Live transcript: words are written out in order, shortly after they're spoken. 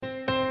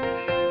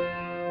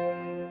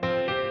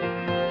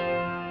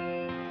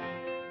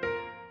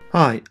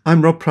Hi,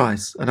 I'm Rob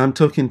Price, and I'm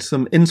talking to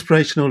some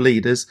inspirational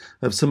leaders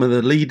of some of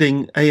the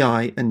leading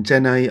AI and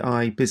Gen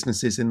AI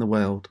businesses in the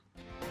world.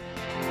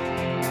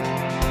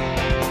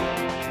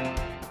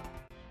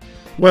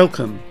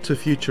 Welcome to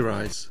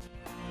Futurise.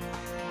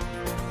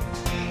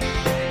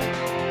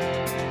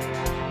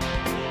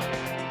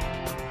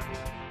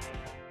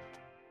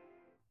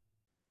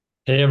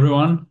 Hey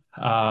everyone,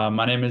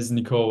 my name is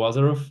Nicole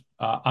Wazarov.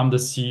 I'm the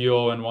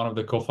CEO and one of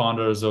the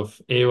co-founders of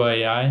Eilla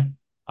AI.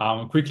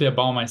 Quickly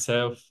about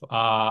myself,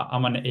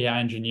 I'm an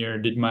AI engineer,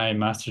 did my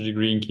master's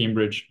degree in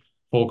Cambridge,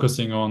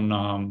 focusing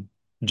on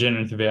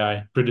generative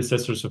AI,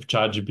 predecessors of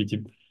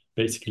ChatGPT,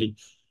 basically.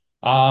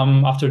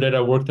 After that, I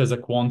worked as a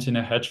quant in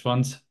a hedge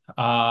fund,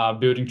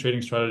 building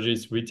trading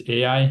strategies with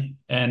AI.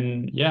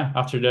 And yeah,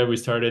 after that, we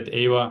started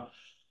Eilla,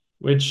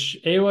 which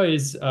Eilla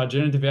is a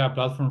generative AI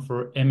platform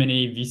for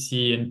M&A,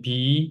 VC, and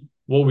PE.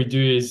 What we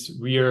do is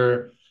we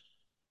are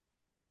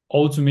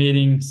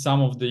automating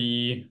some of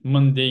the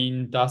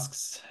mundane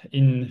tasks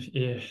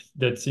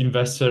that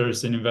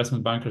investors and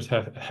investment bankers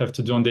have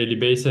to do on a daily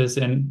basis,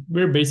 and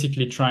we're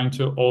basically trying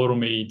to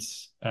automate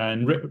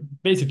and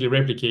basically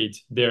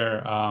replicate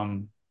their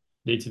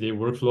day-to-day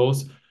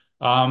workflows,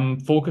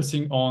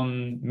 focusing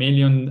on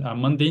mainly on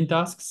mundane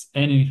tasks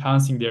and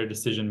enhancing their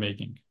decision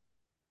making.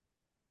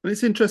 And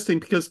it's interesting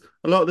because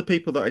a lot of the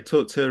people that I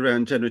talk to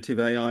around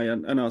generative AI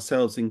and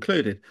ourselves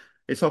included,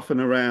 it's often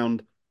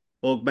around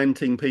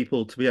augmenting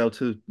people to be able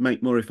to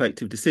make more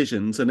effective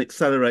decisions and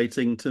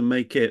accelerating to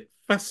make it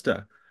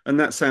faster. And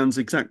that sounds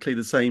exactly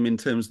the same in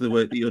terms of the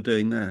work that you're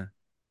doing there.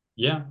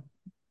 Yeah,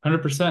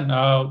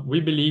 100%.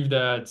 We believe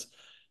that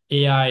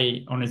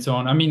AI on its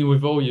own, I mean,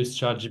 we've all used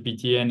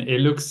ChatGPT and it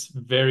looks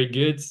very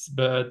good,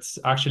 but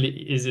actually,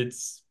 is it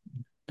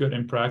good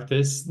in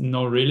practice?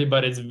 No, really,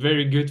 but it's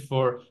very good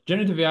for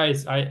generative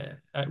AI.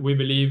 We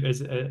believe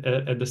is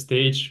at the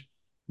stage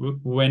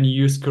when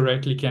used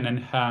correctly can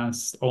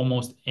enhance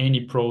almost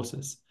any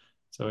process.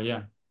 So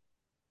yeah.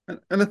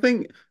 And I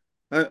think,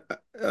 uh,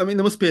 I mean,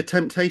 there must be a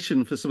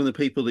temptation for some of the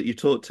people that you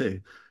talk to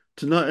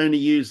not only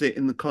use it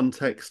in the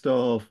context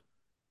of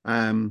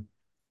um,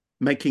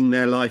 making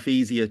their life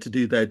easier to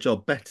do their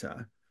job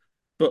better,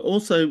 but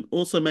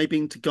also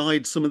maybe to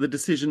guide some of the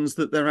decisions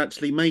that they're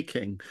actually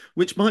making,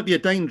 which might be a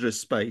dangerous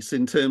space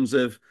in terms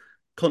of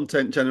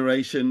content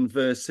generation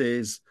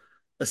versus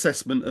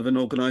assessment of an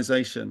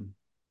organization.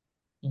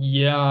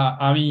 Yeah,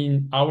 I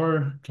mean,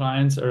 our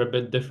clients are a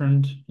bit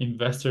different.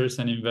 Investors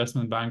and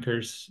investment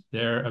bankers,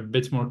 they're a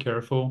bit more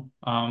careful.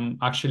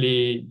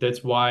 Actually,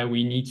 that's why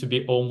we need to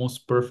be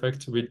almost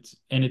perfect with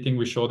anything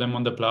we show them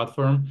on the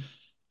platform.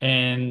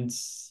 And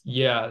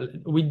yeah,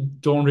 we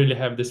don't really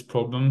have this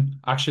problem.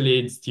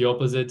 Actually, it's the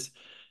opposite.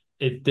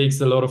 It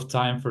takes a lot of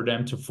time for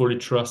them to fully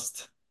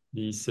trust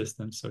these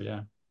systems. So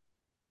yeah.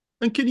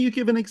 And can you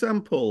give an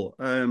example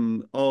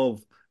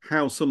of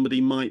how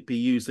somebody might be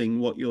using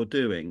what you're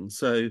doing?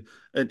 So,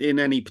 in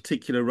any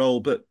particular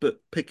role, but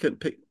pick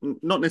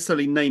not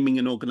necessarily naming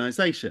an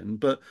organization,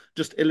 but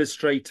just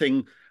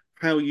illustrating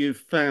how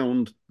you've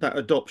found that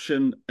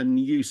adoption and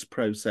use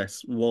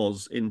process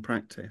was in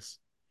practice.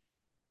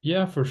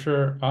 Yeah, for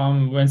sure.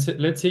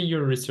 Let's say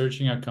you're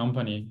researching a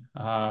company,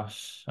 I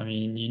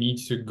mean, you need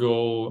to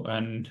go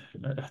and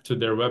to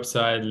their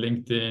website,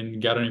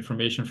 LinkedIn, gather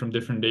information from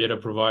different data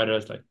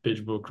providers like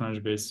PageBook,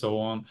 Crunchbase, so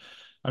on.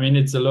 I mean,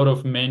 it's a lot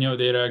of manual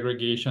data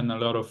aggregation, a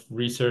lot of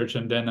research,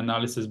 and then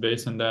analysis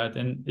based on that,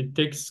 and it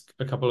takes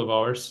a couple of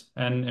hours.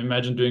 And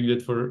imagine doing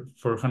it for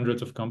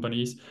hundreds of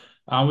companies.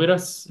 With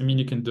us, I mean,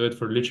 you can do it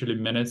for literally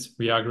minutes.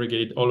 We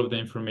aggregate all of the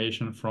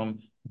information from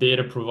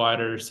data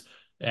providers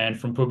and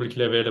from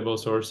publicly available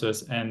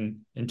sources and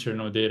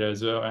internal data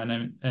as well.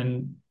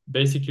 And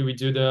basically we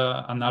do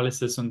the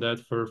analysis on that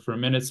for a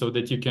minute so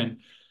that you can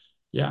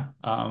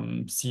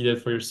see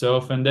that for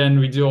yourself. And then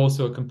we do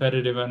also a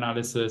competitive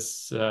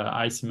analysis,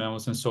 IC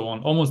memos and so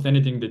on, almost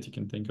anything that you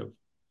can think of.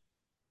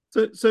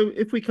 So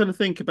if we kind of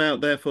think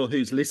about therefore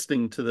who's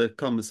listening to the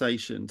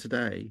conversation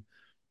today,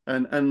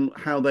 and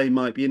how they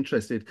might be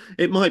interested.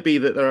 It might be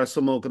that there are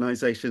some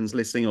organizations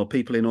listening or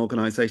people in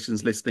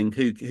organizations listening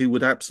who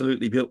would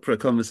absolutely be up for a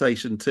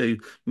conversation to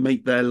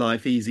make their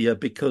life easier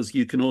because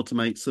you can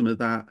automate some of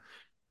that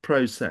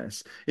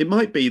process. It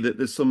might be that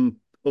there's some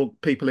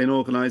people in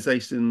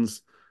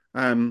organizations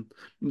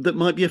that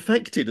might be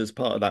affected as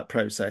part of that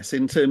process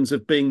in terms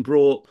of being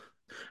brought.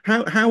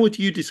 How would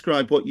you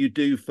describe what you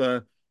do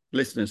for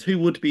listeners? Who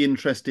would be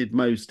interested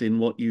most in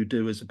what you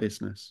do as a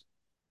business?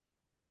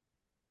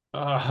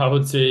 I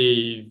would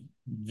say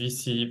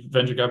VC,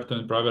 venture capital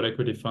and private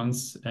equity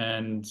funds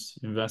and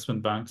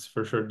investment banks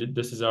for sure.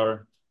 This is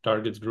our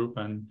target group.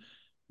 And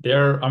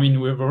I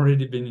mean, we've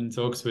already been in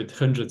talks with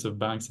hundreds of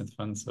banks and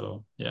funds.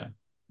 So yeah,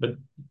 but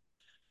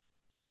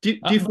Do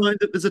you find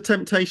that there's a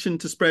temptation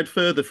to spread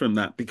further from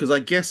that? Because I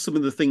guess some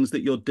of the things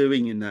that you're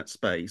doing in that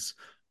space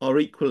are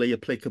equally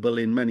applicable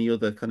in many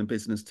other kind of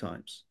business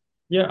types.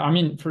 Yeah, I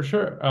mean, for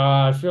sure.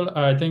 I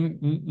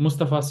think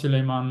Mustafa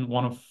Suleiman,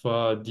 one of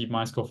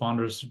DeepMind's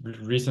co-founders,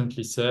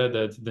 recently said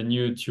that the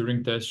new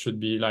Turing test should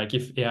be like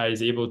if AI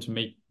is able to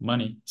make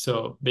money.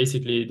 So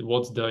basically,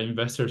 what the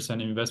investors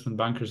and investment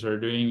bankers are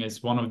doing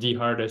is one of the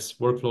hardest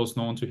workflows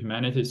known to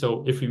humanity.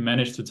 So if we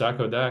manage to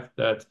tackle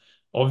that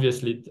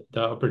obviously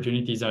the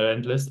opportunities are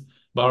endless.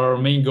 But our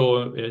main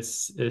goal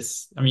is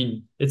I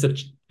mean,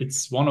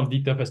 it's one of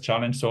the toughest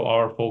challenge. So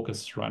our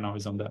focus right now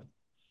is on that.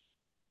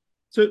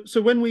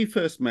 So when we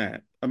first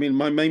met, I mean,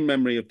 my main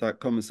memory of that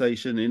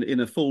conversation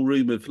in a full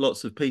room of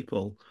lots of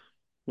people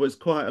was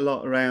quite a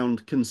lot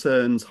around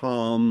concerns,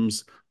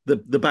 harms, the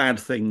bad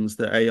things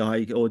that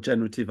AI or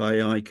generative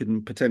AI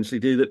can potentially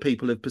do that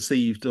people have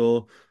perceived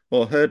or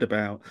heard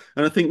about.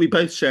 And I think we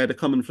both shared a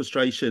common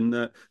frustration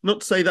that not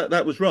to say that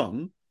that was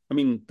wrong. I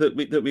mean that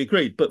we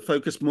agreed, but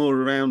focused more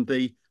around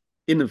the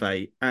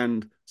innovate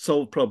and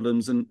solve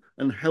problems and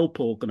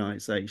help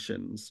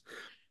organizations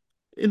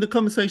in the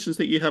conversations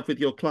that you have with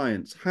your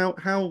clients,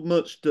 how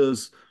much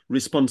does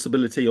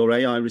responsibility or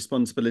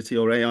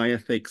AI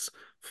ethics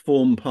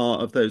form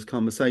part of those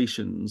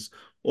conversations,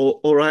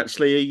 or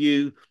actually are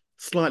you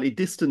slightly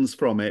distanced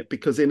from it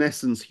because in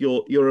essence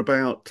you're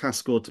about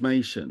task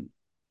automation?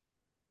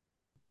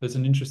 That's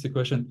an interesting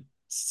question.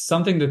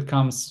 Something that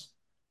comes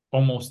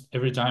almost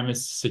every time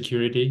is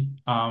security.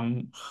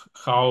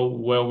 How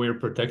well we're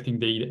protecting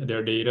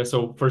their data.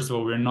 So first of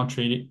all, we're not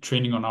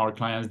training on our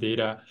clients'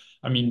 data.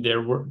 I mean,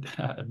 there were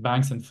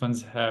banks and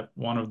funds have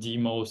one of the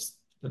most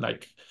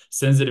like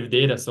sensitive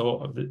data,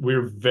 so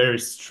we're very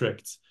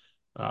strict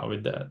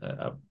with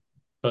that.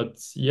 But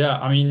yeah,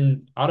 I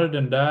mean, other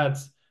than that,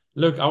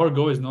 look, our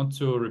goal is not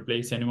to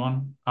replace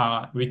anyone.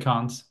 We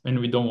can't and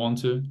we don't want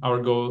to.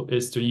 Our goal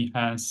is to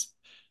enhance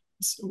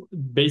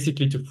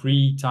basically to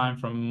free time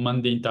from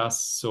mundane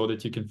tasks so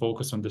that you can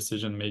focus on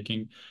decision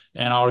making.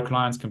 And our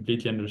clients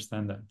completely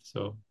understand that.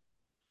 So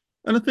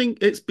And I think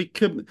it's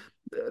become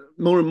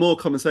more and more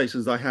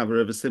conversations I have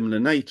are of a similar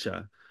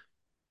nature.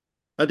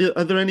 Are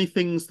there any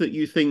things that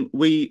you think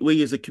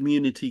we as a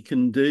community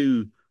can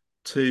do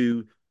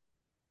to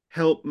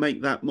help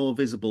make that more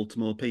visible to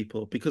more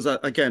people? Because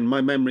again,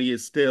 my memory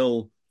is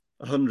still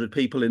 100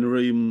 people in a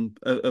room,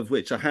 of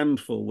which a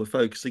handful were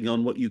focusing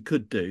on what you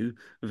could do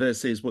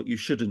versus what you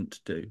shouldn't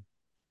do.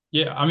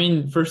 yeah, I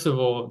mean, first of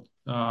all,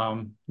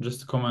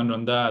 just to comment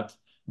on that,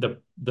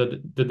 the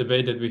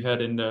debate that we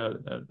had in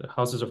the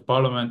Houses of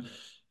Parliament,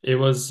 it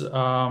was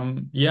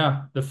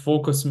yeah, the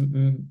focus.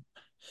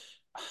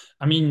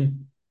 I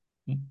mean,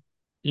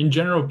 in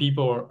general,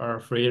 people are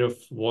afraid of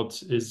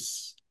what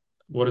is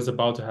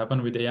about to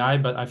happen with AI,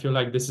 but I feel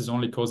like this is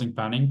only causing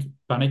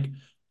panic,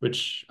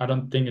 which I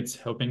don't think it's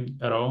helping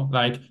at all.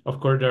 Like, of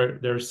course,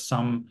 there's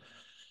some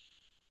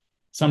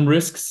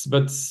risks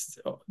but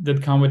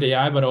that come with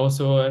AI, but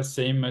also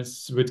same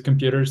as with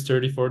computers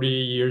 30, 40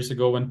 years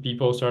ago when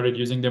people started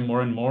using them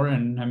more and more.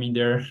 And I mean,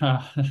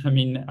 I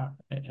mean,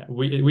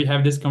 we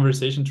have this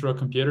conversation through a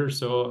computer.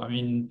 So, I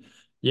mean,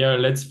 yeah,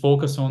 let's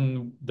focus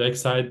on the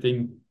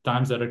exciting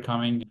times that are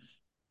coming.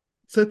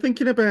 So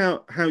thinking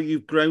about how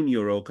you've grown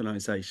your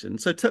organization,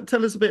 so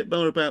tell us a bit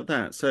more about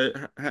that. So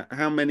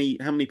how many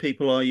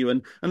people are you?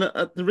 And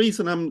the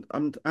reason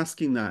I'm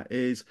asking that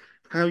is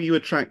how you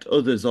attract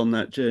others on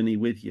that journey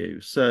with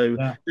you. So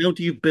Yeah. how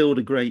do you build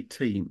a great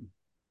team?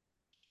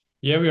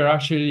 Yeah, we are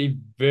actually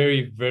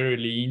very, very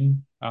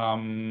lean.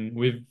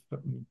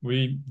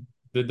 We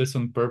did this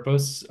on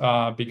purpose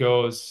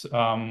because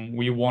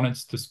we wanted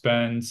to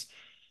spend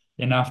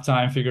enough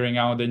time figuring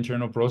out the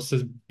internal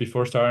process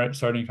before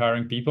starting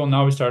hiring people.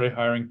 Now we started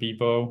hiring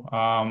people.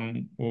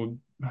 I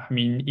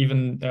mean,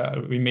 even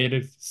we made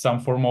it some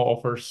formal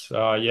offers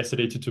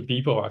yesterday to two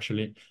people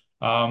actually.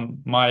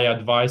 My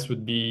advice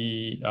would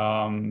be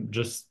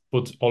just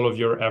put all of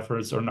your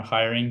efforts on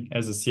hiring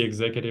as a C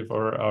executive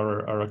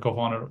or a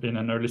co-founder in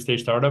an early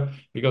stage startup,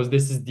 because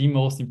this is the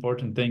most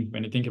important thing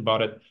when you think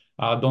about it.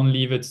 Don't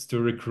leave it to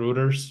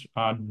recruiters.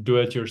 Do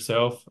it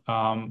yourself.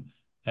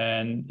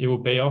 And it will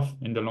pay off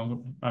in the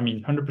long, I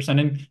mean, 100%.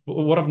 And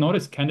what I've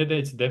noticed,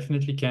 candidates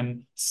definitely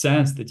can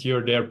sense that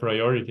you're their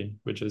priority,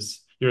 which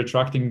is you're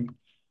attracting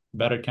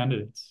better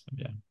candidates.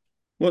 Yeah.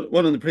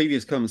 One of the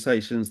previous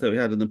conversations that we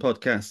had on the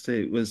podcast,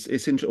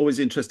 always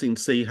interesting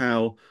to see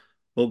how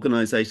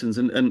organizations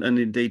and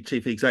indeed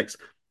chief execs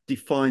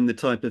define the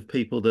type of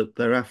people that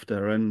they're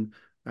after. And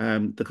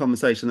the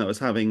conversation that I was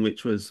having,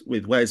 which was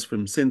with Wes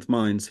from Synth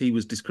Minds, he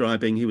was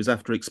describing he was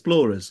after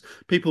explorers,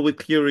 people with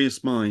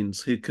curious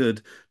minds who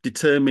could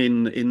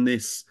determine in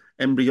this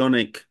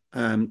embryonic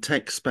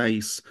tech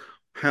space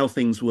how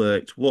things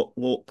worked, what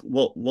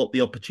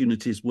the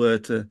opportunities were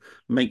to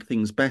make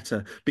things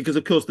better. Because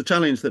of course the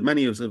challenge that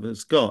many of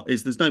us got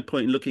is there's no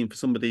point in looking for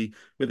somebody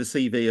with a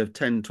CV of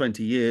 10,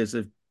 20 years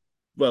of,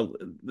 well,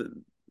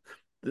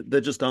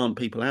 there just aren't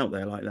people out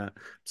there like that.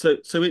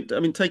 I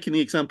mean, taking the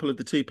example of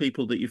the two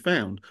people that you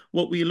found,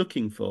 what were you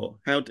looking for?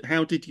 How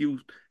did you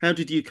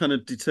kind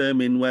of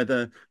determine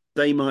whether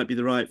they might be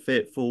the right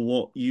fit for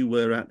what you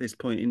were at this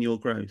point in your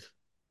growth?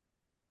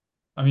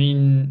 I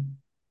mean,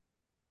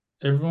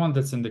 everyone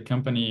that's in the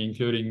company,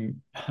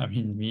 including, I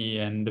mean, me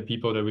and the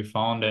people that we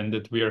found and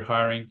that we are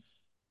hiring,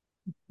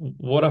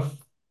 what if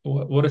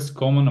what is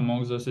common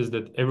amongst us is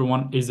that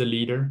everyone is a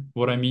leader.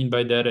 What I mean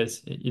by that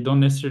is you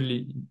don't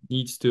necessarily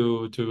need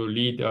to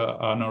lead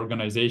an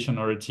organization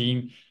or a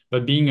team,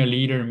 but being a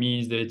leader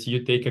means that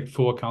you take a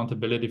full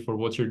accountability for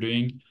what you're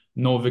doing.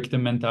 No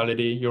victim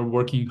mentality. You're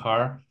working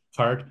hard.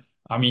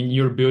 I mean,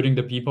 you're building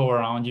the people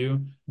around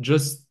you.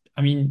 Just,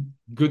 I mean,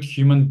 good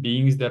human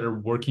beings that are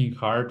working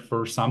hard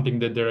for something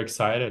that they're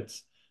excited,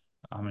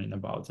 I mean,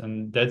 about,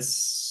 and that's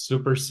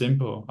super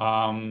simple.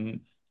 And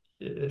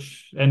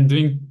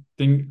doing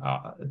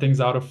things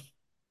out of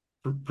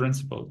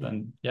principle,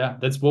 and yeah,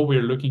 that's what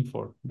we're looking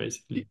for, Do,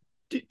 basically.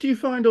 do you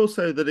find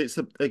also that it's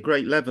a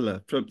great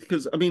leveler from,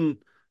 because I mean,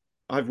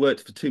 I've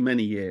worked for too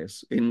many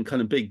years in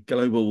kind of big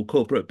global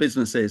corporate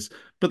businesses,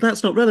 but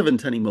that's not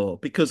relevant anymore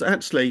because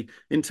actually,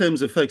 in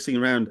terms of focusing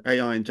around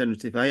AI and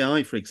generative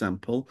AI, for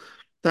example,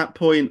 that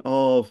point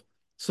of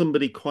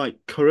somebody quite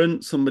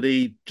current,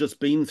 somebody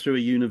just been through a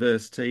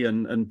university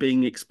and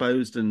being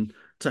exposed and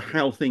to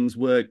how things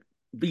work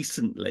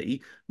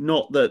recently,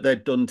 not that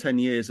they'd done 10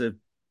 years of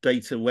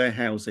data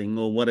warehousing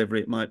or whatever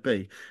it might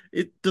be.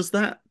 It does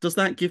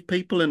that give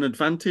people an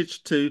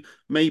advantage to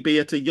maybe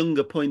at a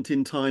younger point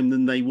in time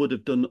than they would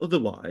have done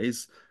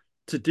otherwise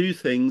to do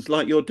things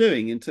like you're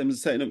doing in terms of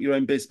setting up your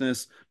own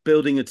business,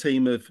 building a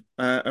team of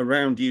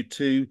around you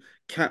to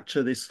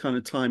capture this kind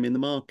of time in the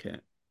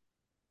market?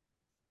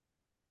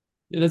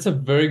 Yeah, that's a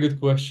very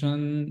good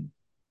question.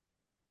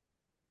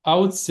 I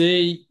would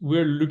say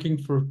we're looking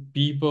for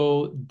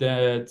people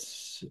that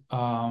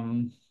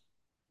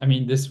I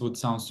mean, this would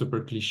sound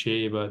super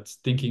cliche, but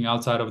thinking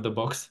outside of the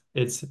box,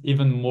 it's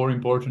even more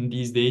important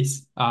these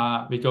days,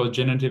 because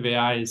generative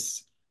AI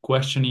is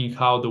questioning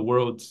how the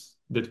world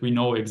that we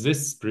know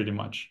exists pretty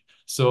much.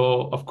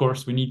 So, of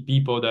course, we need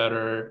people that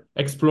are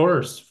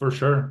explorers for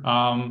sure.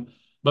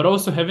 But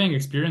also having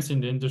experience in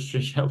the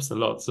industry helps a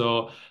lot.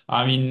 So,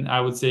 I mean, I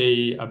would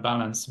say a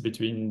balance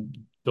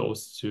between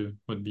those two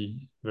would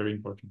be very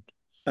important.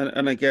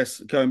 And I guess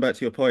going back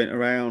to your point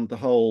around the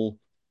whole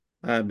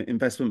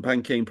investment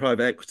banking,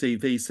 private equity,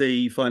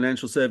 VC,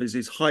 financial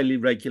services, highly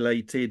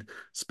regulated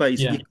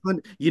space. Yeah.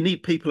 You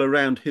need people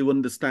around who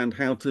understand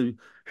how to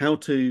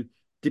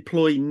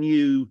deploy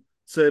new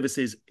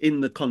services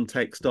in the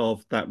context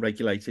of that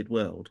regulated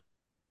world.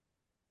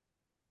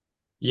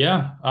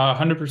 Yeah,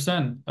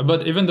 100%.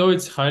 But even though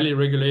it's highly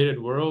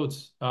regulated world,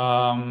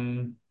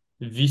 VCs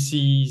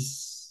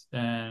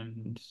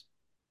and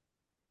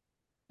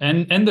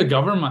the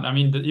government, I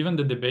mean, even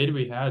the debate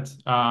we had,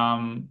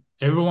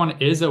 everyone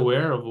is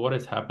aware of what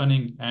is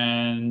happening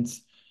and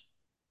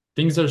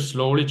things are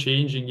slowly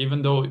changing.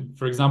 Even though,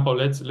 for example,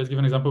 let's give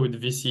an example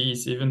with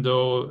VCs, even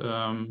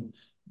though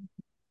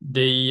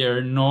they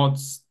are not,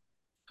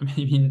 I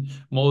mean,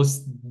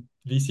 most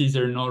VCs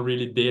are not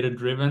really data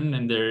driven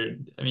and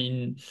I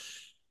mean,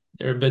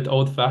 they're a bit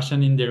old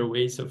fashioned in their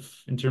ways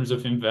in terms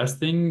of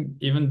investing,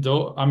 even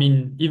though, I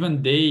mean,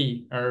 even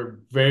they are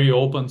very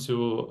open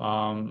to,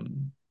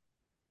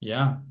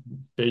 yeah,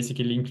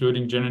 basically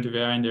including generative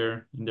AI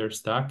in their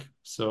stack.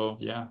 So,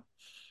 yeah.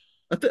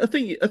 I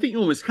think you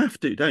almost have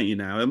to, don't you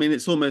now? I mean,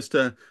 it's almost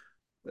a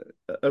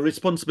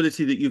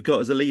responsibility that you've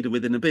got as a leader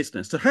within a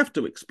business to have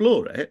to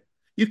explore it.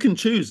 You can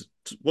choose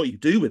what you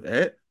do with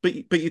it,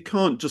 but you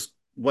can't just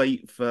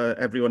wait for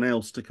everyone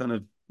else to kind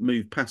of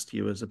move past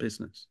you as a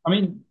business. I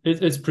mean,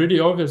 it's pretty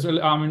obvious.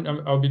 I mean,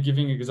 I'll be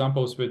giving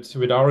examples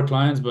with our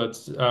clients, but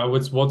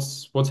with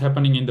what's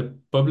happening in the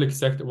public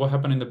sector, what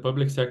happened in the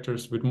public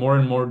sectors with more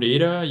and more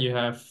data, you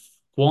have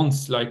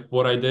quants like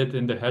what I did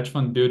in the hedge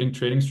fund, building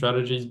trading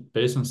strategies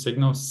based on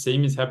signals.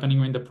 Same is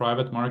happening in the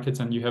private markets,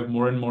 and you have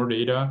more and more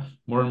data,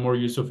 more and more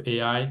use of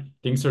AI.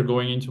 Things are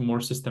going into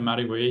more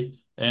systematic way,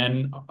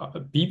 and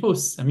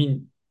I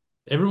mean,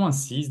 everyone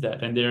sees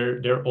that, and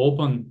they're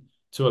open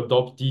to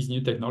adopt these new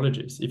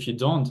technologies. If you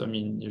don't, I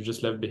mean, you're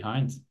just left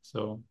behind.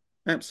 So,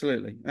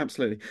 Absolutely,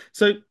 absolutely.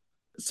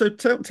 So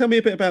tell me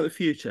a bit about the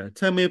future.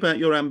 Tell me about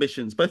your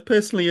ambitions, both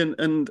personally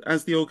and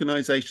as the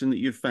organization that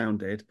you've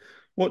founded.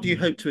 What do you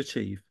mm. hope to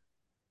achieve?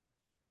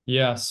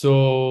 Yeah,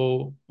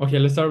 so okay,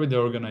 let's start with the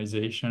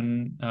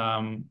organization.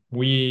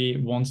 We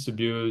want to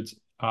build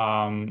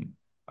a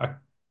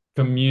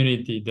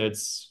community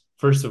that's,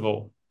 first of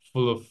all,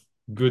 full of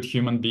good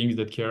human beings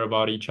that care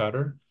about each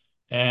other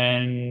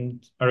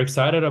and are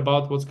excited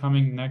about what's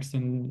coming next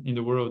in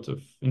the world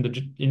of in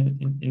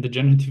the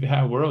generative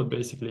AI world,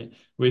 basically.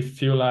 We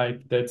feel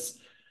like that's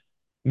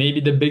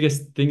maybe the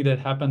biggest thing that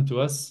happened to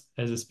us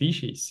as a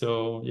species.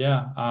 So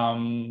yeah,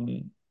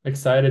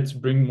 excited to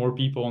bring more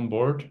people on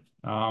board,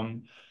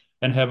 and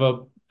have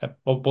a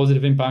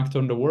positive impact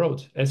on the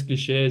world. As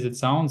cliche as it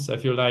sounds, I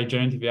feel like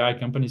generative AI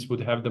companies would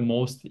have the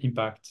most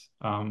impact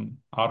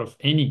out of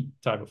any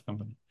type of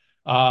company.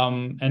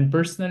 And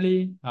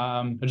personally,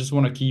 I just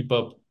want to keep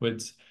up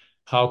with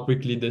how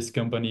quickly this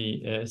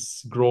company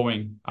is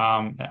growing.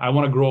 I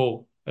want to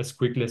grow as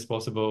quickly as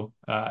possible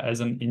as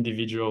an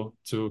individual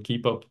to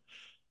keep up.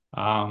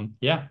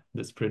 Yeah,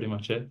 that's pretty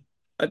much it.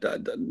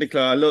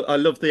 Nicola, I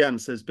love the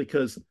answers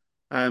because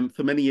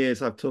for many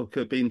years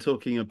been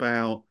talking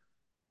about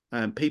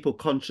people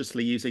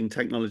consciously using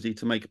technology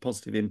to make a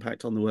positive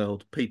impact on the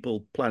world,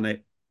 people,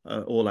 planet,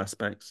 all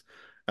aspects.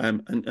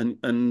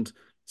 And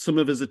some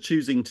of us are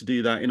choosing to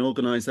do that in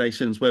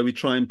organizations where we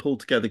try and pull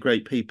together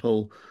great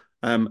people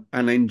and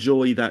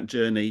enjoy that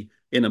journey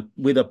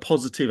with a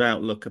positive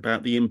outlook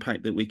about the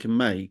impact that we can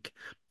make,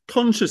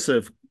 conscious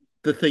of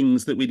the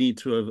things that we need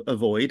to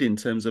avoid in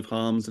terms of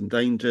harms and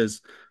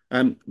dangers.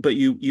 But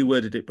you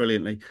worded it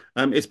brilliantly.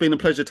 It's been a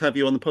pleasure to have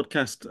you on the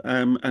podcast,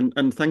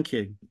 and thank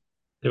you.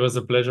 It was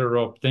a pleasure,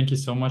 Rob. Thank you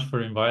so much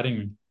for inviting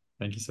me.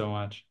 Thank you so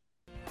much.